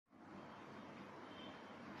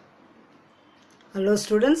Hello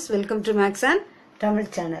students, welcome to Max and Tamil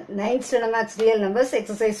channel. 9th Standard Max Real Numbers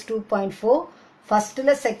Exercise 2.4 First to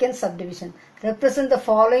the second subdivision. Represent the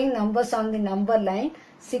following numbers on the number line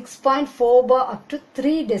 6.4 bar up to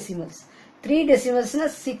 3 decimals. 3 decimals na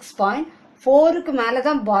 6.4 க்கு மேல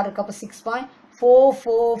தான் bar இருக்கு. அப்ப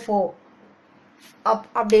 6.444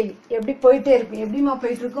 அப்படி எப்படி போயிட்டே இருக்கும். எப்படிமா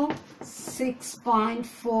போயிட்டு இருக்கும்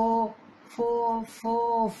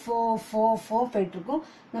 6.44444 போயிட்டு இருக்கும்.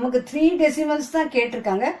 நமக்கு 3 decimals தான்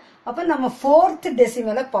கேட்டிருக்காங்க. அப்ப நம்ம 4th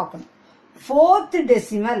decimal பார்க்கணும். 4th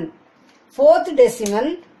decimal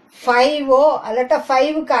 5 அல்லட்டா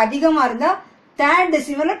 5 க்கு அதிகமா இருந்தா 3rd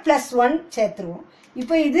decimal +1 சேர்த்துருவோம்.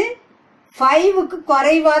 இப்போ இது 5 க்கு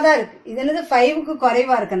குறைவா தான் இருக்கு. இது என்னது 5 க்கு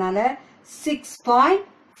குறைவா இருக்கனால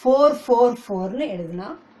 6.444 னு எழுதுனா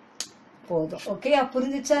போதும். ஓகே,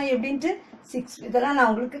 புரிஞ்சுச்சா எப்படின்ட்டு 6 இதெல்லாம் நான்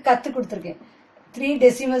உங்களுக்கு கத்து கொடுத்திருக்கேன். 3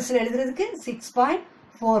 decimals எழுதுறதுக்கு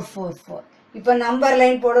 6.444. இப்போ நம்பர்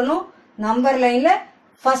லைன் போடணும். நம்பர் லைன்ல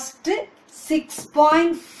ஃபர்ஸ்ட்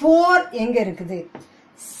 6.4 எங்க இருக்குது?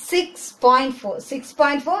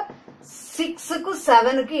 6.4 6 க்கு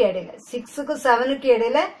 7 க்கு இடையில 6 க்கு 7 க்கு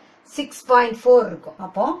இடையில 6.4 இருக்கும்.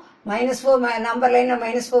 அப்போ -4 நம்பர் லைன்ல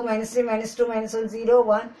 -4 -3 -2 -1 0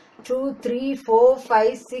 1 2 3 4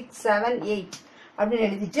 5 6 7 8 அப்படின்னு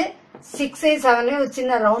எழுதிட்டு 6 7 ஒரு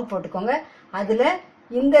சின்ன ரவுண்ட் போட்டுக்கோங்க. அதுல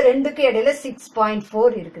இந்த ரெண்டுக்கு இடையில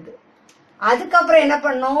 6.4 இருக்குது. அதுக்கப்புறம் என்ன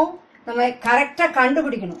பண்ணோம், நம்ம கரெக்டா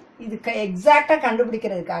கண்டுபிடிக்கணும். இது எக்ஸாக்டா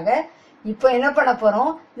கண்டுபிடிக்கிறதுக்காக இப்போ என்ன பண்ண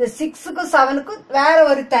போறோம், இந்த 6 க்கு 7 க்கு வேற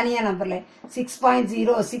ஒரு தனியா நம்பர் லைன்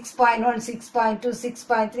 6.0 6.1 6.2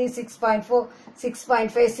 6.3 6.4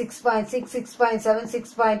 6.5 6.6 6.7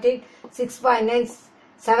 6.8 6.9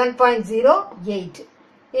 7.08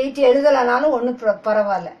 8 எழுதலனாலும் ஒன்னும்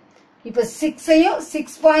பரவாயில்ல. இப்ப 6ஐயும்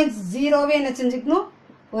 6.0 என்ன செஞ்சுக்கணும்,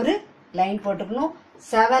 ஒரு லைன் போட்டுக்கணும்.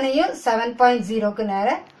 7ஐயும் 7.0 நேர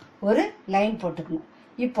ஒரு லைன் போட்டுக்கணும்.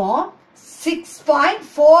 இப்போ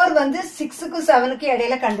 6.4 வந்து 6 க்கு 7 க்கு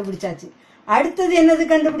இடையில கண்டுபிடிச்சாச்சு. அடுத்தது என்னது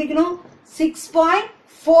கண்டுபிடிக்கணும்,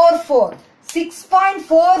 6.44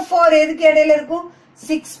 6.44 எதுக்கு இடையில இருக்கும்,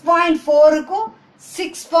 6.4 க்கும்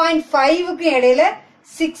 6.5 க்கு இடையில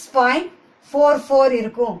 6.44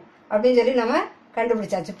 இருக்கும் அப்படின்னு சொல்லி நம்ம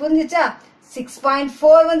கண்டுபிடிச்சாச்சு. புரிஞ்சுச்சா?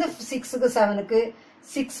 6.4 வந்து 6 க்கு 7 க்கு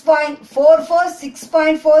 6.44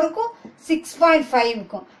 6.4 க்கும் 6.5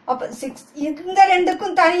 க்கும். அப்ப இந்த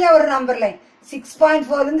ரெண்டுக்கும் தனியா ஒரு நம்பர் லைன்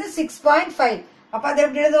 6.4 இருந்து 6.5. அப்ப அது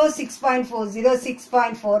எப்படி எழுதுவோம், 6.40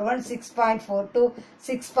 6.41 6.42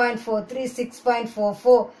 6.43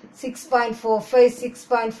 6.44 6.45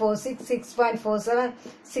 6.46 6.47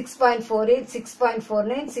 6.48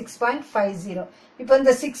 6.49 6.50. இப்ப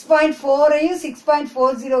இந்த 6.4ஐயும்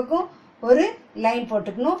 6.40க்கும் ஒரு லைன்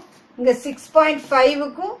போட்டுக்கணும். இங்க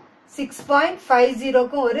 6.5க்கும்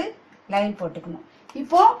 6.50க்கும் ஒரு லைன் போட்டுக்கணும்.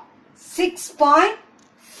 இப்போ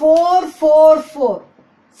 6.444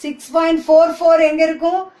 6.44 எங்க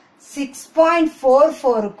இருக்கும்,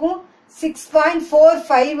 6.44க்கும்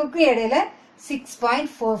 6.45க்கும் இடையில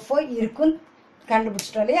 6.44 இருக்கும்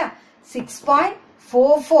கண்டுபிடிச்சிட்டோம் இல்லையா.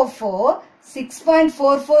 6.444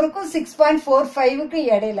 6.44க்கும் 6.45க்கும்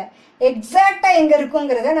இடையில எக்ஸாக்டா எங்க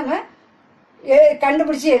இருக்குங்கிறத நம்ம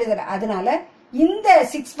கண்டுபிடிச்சு எழுதுற. அதனால இந்த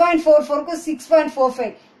 6.44க்கும் 6.45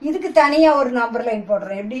 இதுக்கு தனியா ஒரு நம்பர் லைன்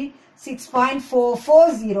போடுறோம். எப்படி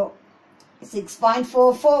 6.440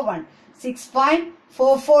 6.441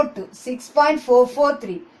 6.442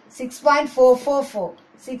 6.443 6.444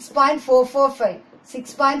 6.445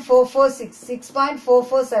 6.446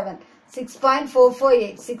 6.447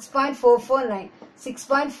 6.448 6.449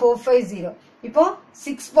 6.450. இப்போ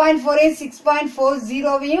 6.48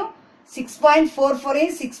 6.40வையும் 6.44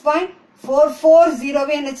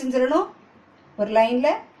 6.440 என்ன செஞ்சிடணும், ஒரு லைன்ல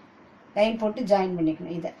லைன் போட்டு ஜாயின்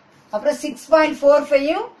பண்ணிக்கணும். இத அப்புறம்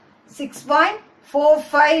 6.45யும்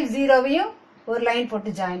 6.450வையும் ஒரு லைன் போட்டு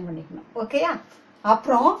ஜாயின் பண்ணிக்கணும். ஓகேயா?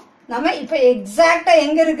 அப்புறம் நம்ம இப்ப எக்ஸாக்டா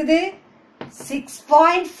எங்க இருக்குது,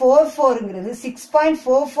 6.44ங்கிறது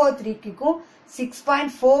 6.443க்கும்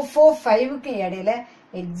 6.445க்கும் இடையில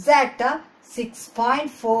எக்ஸாக்டா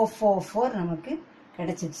 6.444 நமக்கு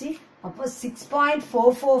கிடைச்சிச்சு. அப்போ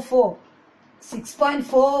 6.444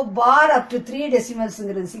 6.4 bar up to 3 decimals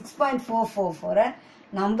 6.444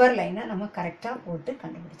 number லைனை நம்ம கரெக்டா போட்டு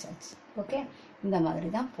கண்டுபிடிச்சாச்சு. ஓகே, இந்த மாதிரி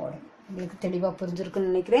தான் போடணும். உங்களுக்கு தெளிவா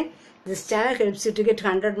புரிஞ்சிருக்குன்னு நினைக்கிறேன். This channel helps you to get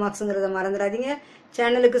 100 மார்க்ஸ்ங்கிறத மறந்துடாதீங்க.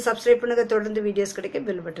 சேனலுக்கு சப்ஸ்கிரைப் பண்ணுங்க. தொடர்ந்து வீடியோஸ் கிடைக்க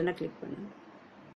பெல் பட்டனை கிளிக் பண்ணுங்க.